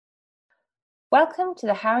Welcome to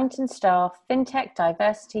the Harrington Star FinTech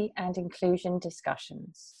Diversity and Inclusion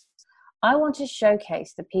Discussions. I want to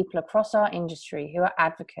showcase the people across our industry who are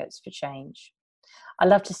advocates for change. I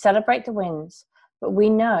love to celebrate the wins, but we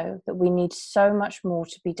know that we need so much more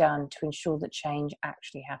to be done to ensure that change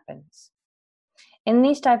actually happens. In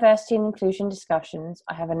these diversity and inclusion discussions,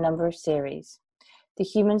 I have a number of series: the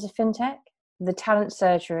humans of FinTech, the talent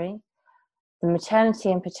surgery, the maternity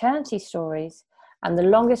and paternity stories, and the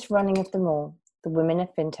longest running of them all, the Women of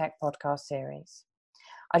FinTech podcast series.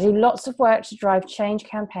 I do lots of work to drive change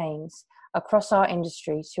campaigns across our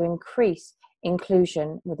industry to increase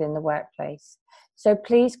inclusion within the workplace. So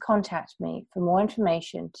please contact me for more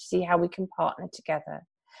information to see how we can partner together.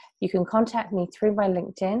 You can contact me through my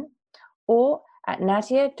LinkedIn or at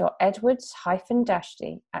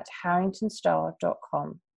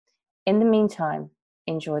nadia.edwards-dashty@harringtonstar.com. In the meantime,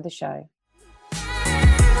 enjoy the show.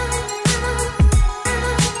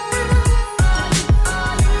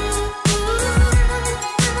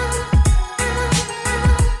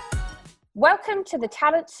 Welcome to the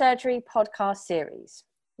Talent Surgery podcast series.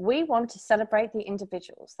 We want to celebrate the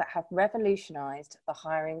individuals that have revolutionized the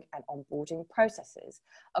hiring and onboarding processes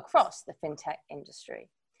across the FinTech industry.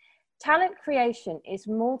 Talent creation is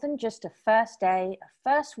more than just a first day, a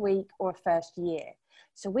first week, or a first year.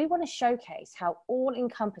 So we want to showcase how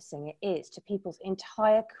all-encompassing it is to people's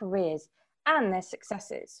entire careers and their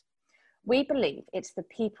successes. We believe it's the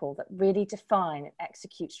people that really define and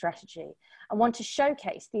execute strategy and want to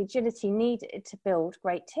showcase the agility needed to build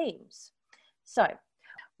great teams. So,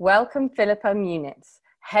 welcome Philippa Munitz,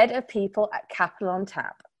 Head of People at Capital on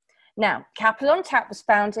Tap. Now, Capital on Tap was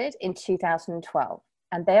founded in 2012,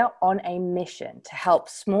 and they are on a mission to help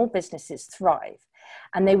small businesses thrive.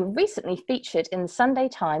 And they were recently featured in the Sunday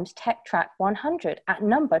Times Tech Track 100 at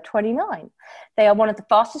number 29. They are one of the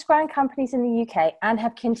fastest growing companies in the UK and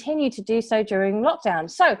have continued to do so during lockdown.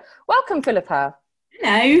 So welcome, Philippa.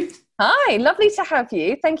 Hello. Hi, lovely to have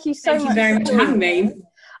you. Thank you so much. Thank you very much for having me.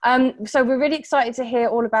 So we're really excited to hear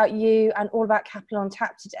all about you and all about Capital on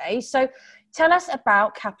Tap today. So tell us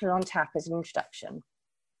about Capital on Tap as an introduction.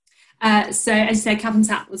 So as you said, Capital on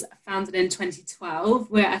Tap was founded in 2012.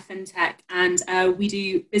 We're a fintech and we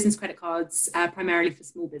do business credit cards primarily for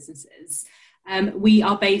small businesses. We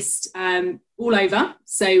are based all over.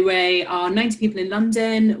 So we are 90 people in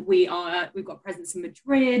London. We've got a presence in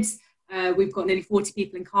Madrid. We've got nearly 40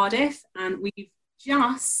 people in Cardiff, and we've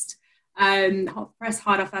just hired our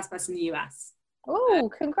first person in the US. Oh,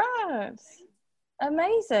 congrats.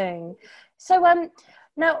 Amazing. So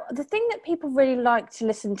now, the thing that people really like to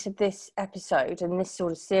listen to this episode and this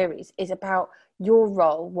sort of series is about your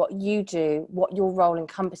role, what you do, what your role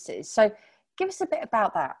encompasses. So give us a bit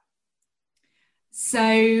about that.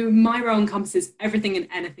 So my role encompasses everything and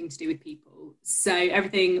anything to do with people. So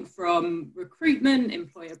everything from recruitment,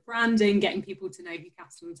 employer branding, getting people to know who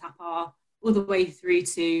Capital on Tap are, all the way through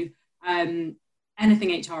to anything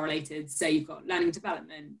HR related. So you've got learning and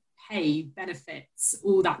development, pay, benefits,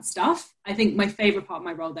 all that stuff. I think my favourite part of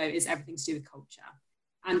my role, though, is everything to do with culture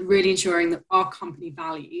and really ensuring that our company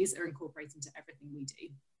values are incorporated into everything we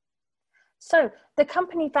do. So the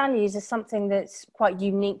company values is something that's quite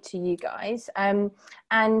unique to you guys. And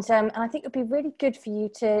I think it would be really good for you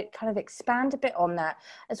to kind of expand a bit on that,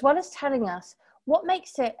 as well as telling us what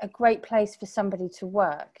makes it a great place for somebody to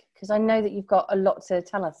work, because I know that you've got a lot to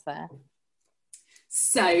tell us there.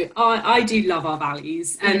 So I do love our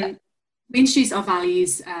values. We introduced our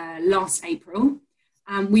values last April.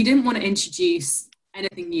 We didn't want to introduce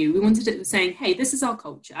anything new. We wanted it saying, hey, this is our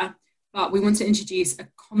culture, but we wanted to introduce a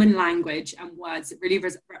common language and words that really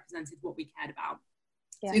represented what we cared about.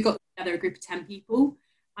 Yeah. So we got together a group of 10 people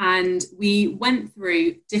and we went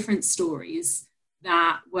through different stories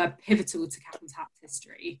that were pivotal to Capital on Tap's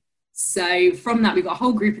history. So from that, we got a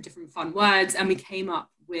whole group of different fun words and we came up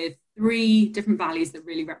with 3 different values that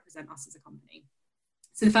really represent us as a company.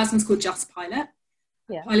 So the first one's called Just Pilot.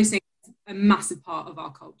 Yeah. Piloting is a massive part of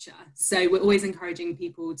our culture. So we're always encouraging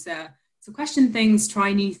people to question things,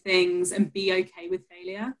 try new things, and be okay with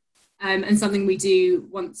failure. And something we do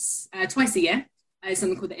twice a year is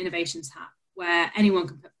something called the Innovation Tap, where anyone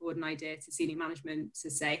can put forward an idea to senior management to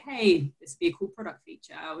say, hey, this would be a cool product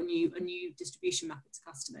feature or a new distribution method to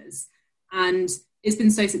customers. And it's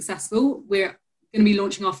been so successful. We're going to be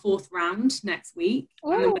launching our 4th round next week.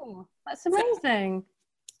 Oh, that's amazing.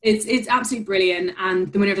 It's absolutely brilliant.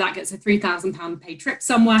 And the winner of that gets a £3,000 paid trip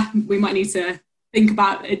somewhere. We might need to think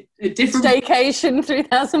about a different staycation,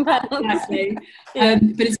 £3,000. Exactly.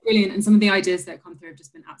 But it's brilliant. And some of the ideas that come through have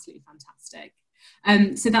just been absolutely fantastic.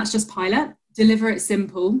 So that's Just Pilot. Deliver it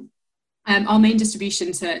simple. Our main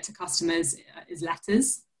distribution to customers is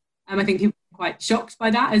letters. I think people are quite shocked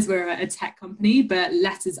by that, as we're a tech company, but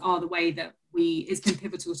letters are the way that it's been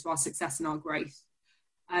pivotal to our success and our growth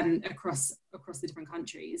across the different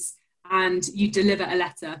countries. And you deliver a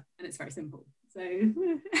letter and it's very simple. So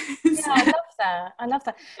yeah, I love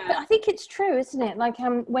that. Yeah. But I think it's true, isn't it? Like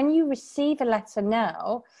when you receive a letter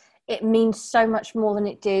now, it means so much more than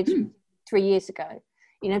it did 3 years ago,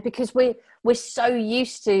 you know, because we're so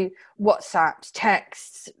used to WhatsApps,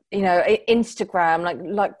 texts, you know,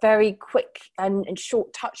 Instagram, like very quick and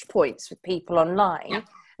short touch points with people online. Yeah.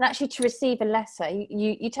 And actually to receive a letter,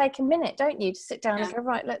 you take a minute, don't you, to sit down and go,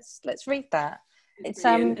 right, let's read that.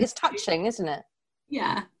 It's touching, isn't it?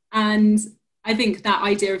 Yeah. And I think that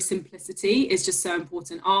idea of simplicity is just so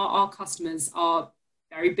important. Our customers are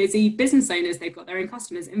very busy business owners. They've got their own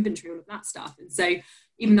customers, inventory, all of that stuff. And so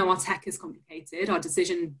even though our tech is complicated, our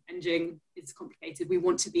decision engine is complicated, we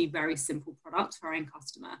want to be very simple product for our own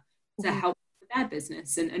customer to help with their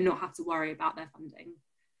business and not have to worry about their funding.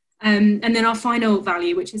 And then our final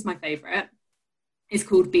value, which is my favorite, is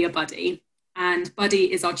called Be a Buddy. And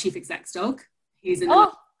Buddy is our chief exec's dog, who's in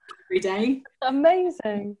the every day.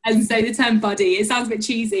 Amazing. And so the term buddy, it sounds a bit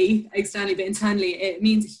cheesy externally, but internally it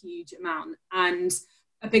means a huge amount. And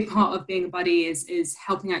a big part of being a buddy is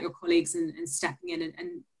helping out your colleagues and stepping in.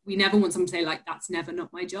 And we never want someone to say, like, that's never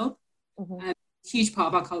not my job. It's a huge part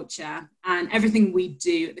of our culture. And everything we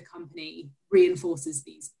do at the company reinforces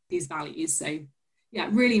these values. So yeah,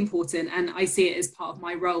 really important. And I see it as part of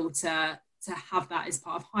my role to have that as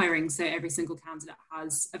part of hiring. So every single candidate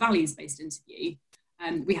has a values-based interview.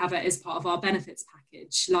 We have it as part of our benefits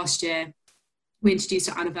package. Last year, we introduced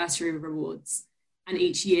our anniversary rewards, and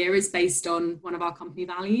each year is based on one of our company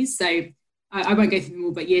values. So I won't go through them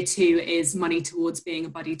all, but year 2 is money towards being a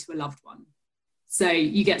buddy to a loved one. So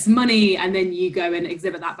you get some money and then you go and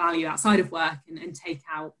exhibit that value outside of work and take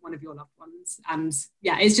out one of your loved ones. And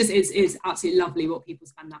yeah, it's absolutely lovely what people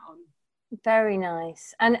spend that on. Very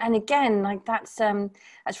nice. And again, like that's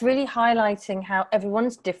really highlighting how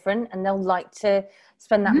everyone's different and they'll like to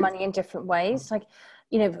spend that money in different ways. Like,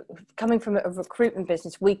 you know, coming from a recruitment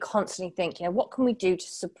business, we constantly think, you know, what can we do to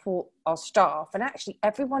support our staff? And actually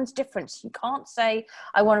everyone's different. So you can't say,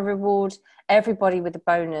 I want to reward everybody with a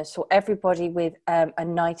bonus or everybody with a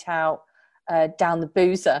night out down the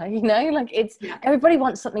boozer, you know, like everybody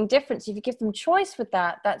wants something different. So if you give them choice with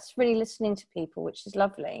that, that's really listening to people, which is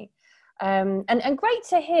lovely. And great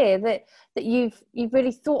to hear that you've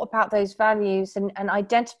really thought about those values and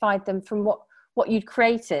identified them from what you'd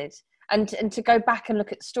created, and to go back and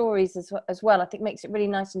look at stories as well, I think makes it really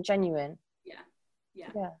nice and genuine.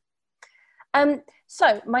 Yeah.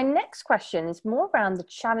 So my next question is more around the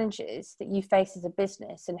challenges that you face as a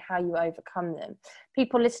business and how you overcome them.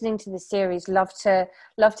 People listening to this series love to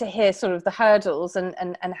hear sort of the hurdles and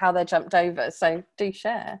how they're jumped over. So do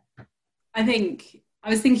share. I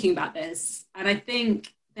was thinking about this, and I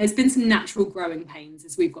think there's been some natural growing pains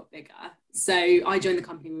as we've got bigger. So I joined the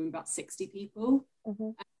company when we were about 60 people. I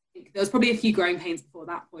think there was probably a few growing pains before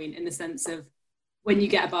that point, in the sense of when you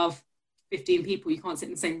get above 15 people, you can't sit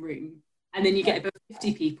in the same room. And then you get above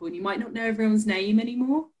 50 people and you might not know everyone's name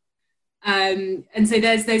anymore. And so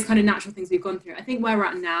there's those kind of natural things we've gone through. I think where we're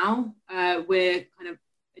at now, we're kind of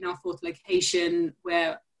in our 4th location.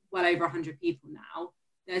 We're well over 100 people now.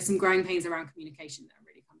 There's some growing pains around communication that are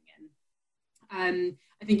really coming in.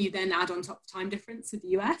 I think you then add on top the time difference with the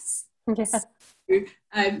US. There's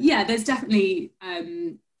definitely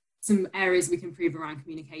some areas we can improve around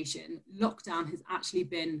communication. Lockdown has actually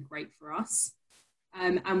been great for us.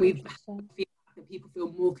 And we've that people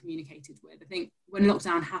feel more communicated with. I think when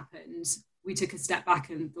lockdown happened, we took a step back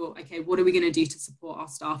and thought, okay, what are we going to do to support our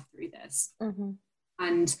staff through this?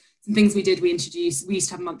 And some things we used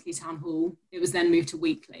to have a monthly town hall. It was then moved to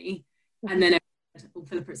weekly. And then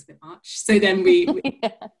Philippa, it's a bit much. So then we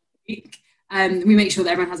make sure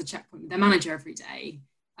that everyone has a checkpoint with their manager every day.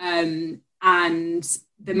 And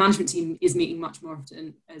the management team is meeting much more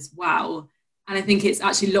often as well. And I think it's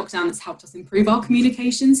actually lockdown that's helped us improve our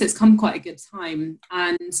communication. So it's come quite a good time.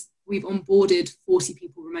 And we've onboarded 40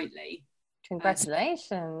 people remotely.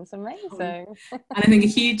 Congratulations. Amazing. And I think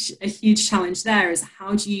a huge challenge there is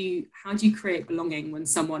how do you create belonging when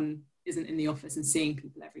someone isn't in the office and seeing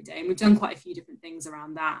people every day? And we've done quite a few different things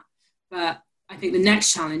around that. But I think the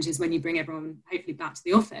next challenge is when you bring everyone hopefully back to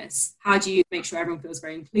the office, how do you make sure everyone feels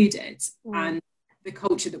very included? And the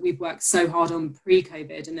culture that we've worked so hard on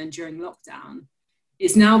pre-COVID and then during lockdown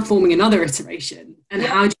is now forming another iteration. And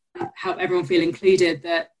how do you help everyone feel included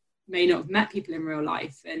that may not have met people in real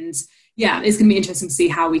life? And yeah, it's going to be interesting to see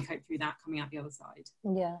how we cope through that coming out the other side.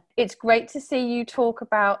 Yeah, it's great to see you talk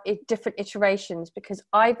about different iterations, because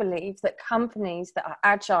I believe that companies that are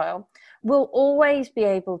agile will always be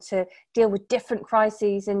able to deal with different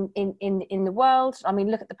crises in the world. I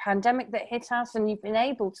mean, look at the pandemic that hit us, and you've been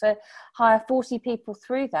able to hire 40 people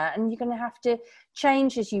through that, and you're going to have to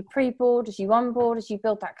change as you pre-board, as you onboard, as you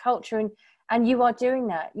build that culture, and you are doing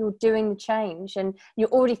that. You're doing the change, and you're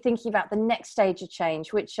already thinking about the next stage of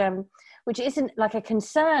change, which isn't like a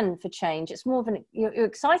concern for change. It's more of you're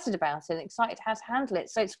excited about it and excited how to handle it.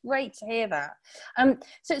 So it's great to hear that.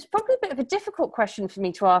 So it's probably a bit of a difficult question for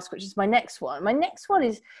me to ask, which is my next one. My next one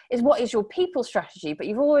is what is your people strategy? But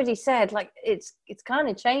you've already said like it's kind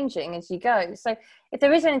of changing as you go. So if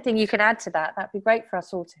there is anything you could add to that, that'd be great for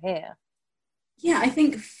us all to hear. Yeah, I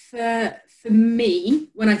think for me,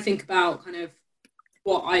 when I think about kind of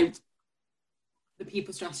the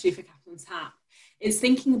people strategy for Capital on Tap, is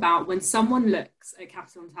thinking about when someone looks at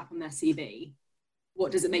Capital on Tap on their CV,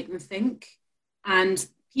 what does it make them think? And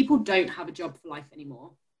people don't have a job for life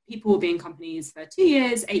anymore. People will be in companies for 2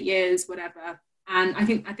 years, 8 years, whatever. And I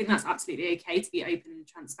think that's absolutely okay to be open and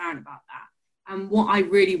transparent about that. And what I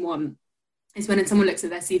really want is when someone looks at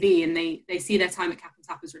their CV and they see their time at Cap and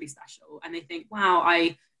Tap as really special, and they think, wow,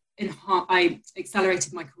 I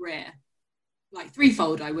accelerated my career like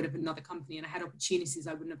threefold. I would have in another company, and I had opportunities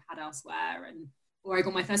I wouldn't have had elsewhere, or I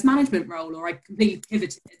got my first management role, or I completely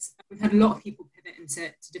pivoted. We've had a lot of people pivot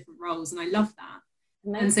into different roles, and I love that.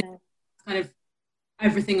 Amazing. And so kind of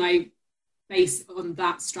everything I base on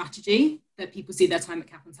that strategy, that people see their time at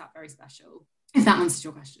Cap and Tap very special. If that answers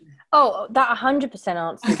your question. Oh, that 100%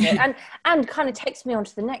 answers it, and kind of takes me on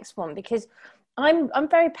to the next one, because I'm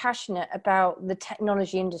very passionate about the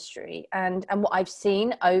technology industry and what I've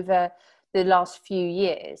seen over the last few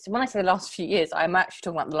years. When I say the last few years, I'm actually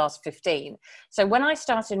talking about the last 15. So when I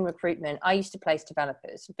started in recruitment, I used to place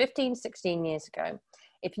developers 15, 16 years ago.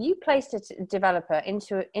 If you placed a developer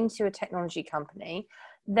into a technology company,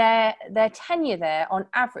 their tenure there on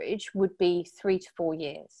average would be 3 to 4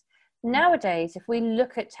 years. Nowadays, if we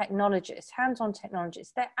look at technologists, hands-on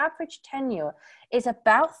technologists, their average tenure is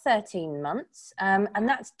about 13 months, and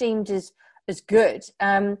that's deemed as good,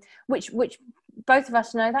 which both of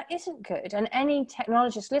us know that isn't good. And any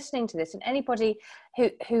technologist listening to this, and anybody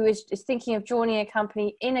who is thinking of joining a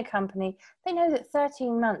company, they know that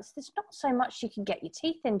 13 months, there's not so much you can get your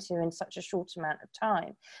teeth into in such a short amount of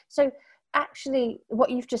time. So actually, what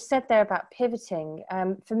you've just said there about pivoting,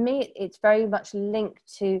 for me, it's very much linked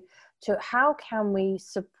to how can we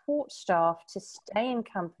support staff to stay in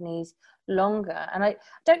companies longer. And I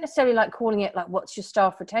don't necessarily like calling it like what's your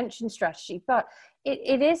staff retention strategy, but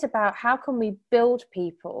it is about how can we build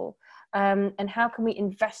people, and how can we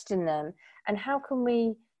invest in them, and how can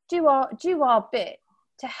we do our bit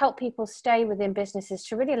to help people stay within businesses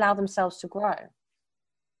to really allow themselves to grow.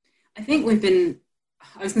 I think we've been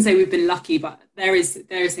lucky, but there is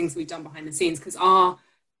things we've done behind the scenes, because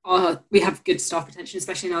we have good staff retention,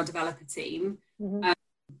 especially in our developer team. Mm-hmm.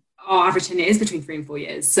 Our average tenure is between 3 and 4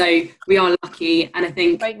 years. So we are lucky. And I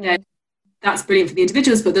think that's brilliant for the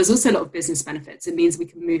individuals, but there's also a lot of business benefits. It means we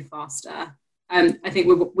can move faster. I think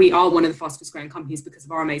we are one of the fastest growing companies because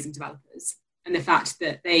of our amazing developers and the fact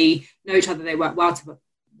that they know each other, they work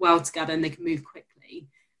well together, and they can move quickly.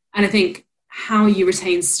 And I think how you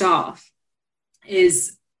retain staff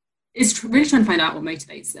is really trying to find out what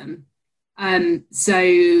motivates them.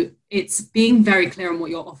 So it's being very clear on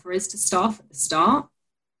what your offer is to staff at the start.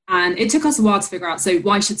 And it took us a while to figure out, so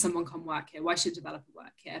why should someone come work here? Why should a developer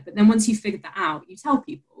work here? But then once you figured that out, you tell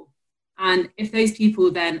people. And if those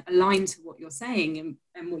people then align to what you're saying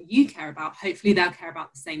and what you care about, hopefully they'll care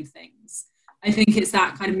about the same things. I think it's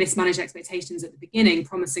that kind of mismanaged expectations at the beginning,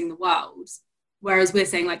 promising the world. Whereas we're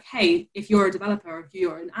saying like, hey, if you're a developer, or if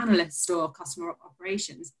you're an analyst or customer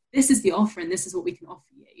operations, this is the offer and this is what we can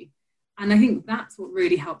offer you. And I think that's what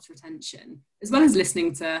really helps retention, as well as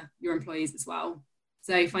listening to your employees as well.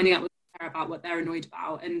 So finding out what they care about, what they're annoyed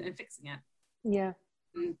about, and fixing it. Yeah.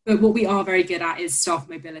 But what we are very good at is staff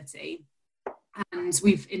mobility. And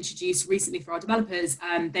we've introduced recently for our developers,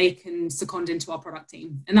 they can second into our product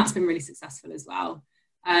team. And that's been really successful as well.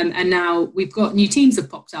 And now we've got new teams have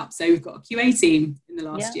popped up. So we've got a QA team in the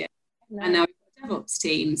last year. No. And now we've got a DevOps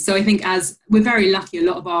team. So I think as we're very lucky, a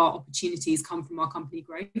lot of our opportunities come from our company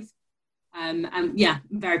growth. And yeah,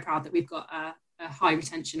 I'm very proud that we've got a high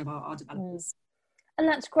retention of our developers. And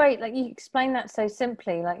that's great. Like you explain that so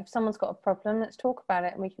simply, like if someone's got a problem, let's talk about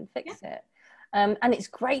it and we can fix it. And it's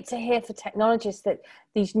great to hear for technologists that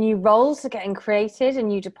these new roles are getting created and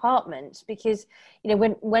new departments, because, you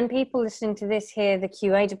know, when people listening to this hear the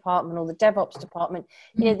QA department or the DevOps department,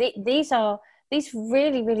 you know, these are these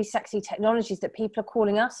really, really sexy technologies that people are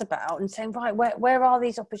calling us about and saying, right, where are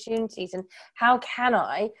these opportunities, and how can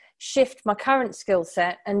I shift my current skill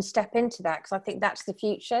set and step into that? Because I think that's the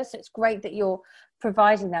future. So it's great that you're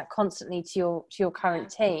providing that constantly to your current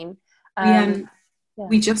team.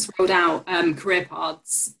 We just rolled out career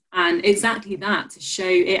paths, and exactly that, to show,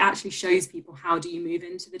 it actually shows people how do you move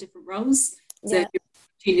into the different roles. So if you're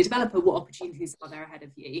a junior developer, what opportunities are there ahead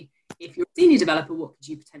of you? If you're a senior developer, what could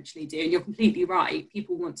you potentially do? And you're completely right.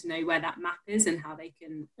 People want to know where that map is and how they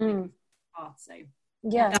can path. So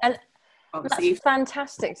yeah, and that's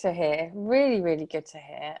fantastic to hear. Really, really good to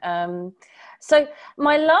hear. So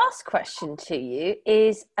my last question to you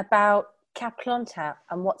is about Capital on Tap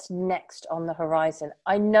and what's next on the horizon.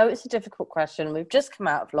 I know it's a difficult question. We've just come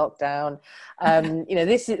out of lockdown. You know,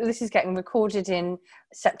 this is getting recorded in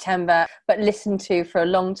September, but listened to for a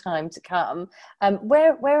long time to come.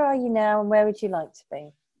 Where are you now, and where would you like to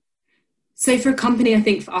be? So for a company, I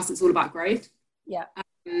think for us, it's all about growth. Yeah.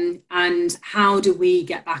 And how do we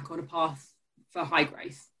get back on a path for high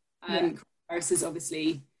growth? Coronavirus is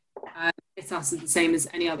obviously it's us the same as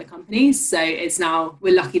any other company. So it's now,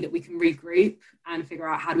 we're lucky that we can regroup and figure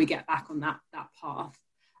out how do we get back on that path.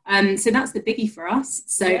 So that's the biggie for us.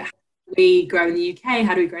 So how do we grow in the UK?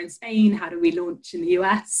 How do we grow in Spain? How do we launch in the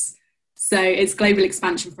US? So it's global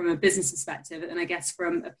expansion from a business perspective. And I guess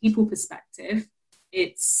from a people perspective,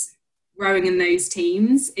 it's growing in those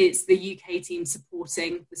teams. It's the UK team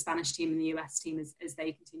supporting the Spanish team and the US team as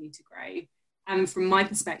they continue to grow. And from my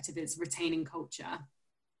perspective, it's retaining culture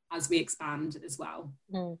as we expand as well.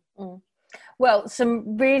 Well,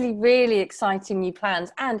 some really, really exciting new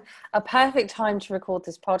plans, and a perfect time to record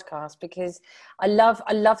this podcast, because I love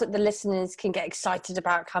that the listeners can get excited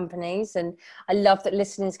about companies, and I love that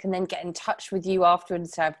listeners can then get in touch with you afterwards and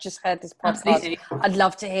say, I've just heard this podcast. Absolutely. I'd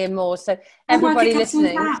love to hear more. So everybody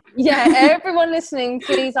listening, everyone listening,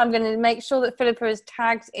 please, I'm going to make sure that Philippa is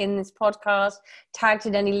tagged in this podcast, tagged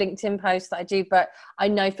in any LinkedIn posts that I do. But I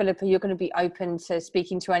know, Philippa, you're going to be open to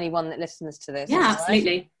speaking to anyone that listens to this. Yeah,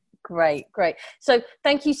 absolutely. Right? Great. So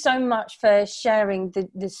thank you so much for sharing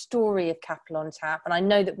the story of Capital on Tap. And I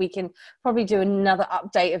know that we can probably do another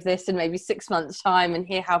update of this in maybe 6 months' time and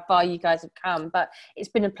hear how far you guys have come. But it's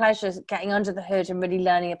been a pleasure getting under the hood and really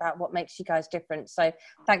learning about what makes you guys different. So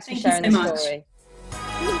thanks for sharing the story.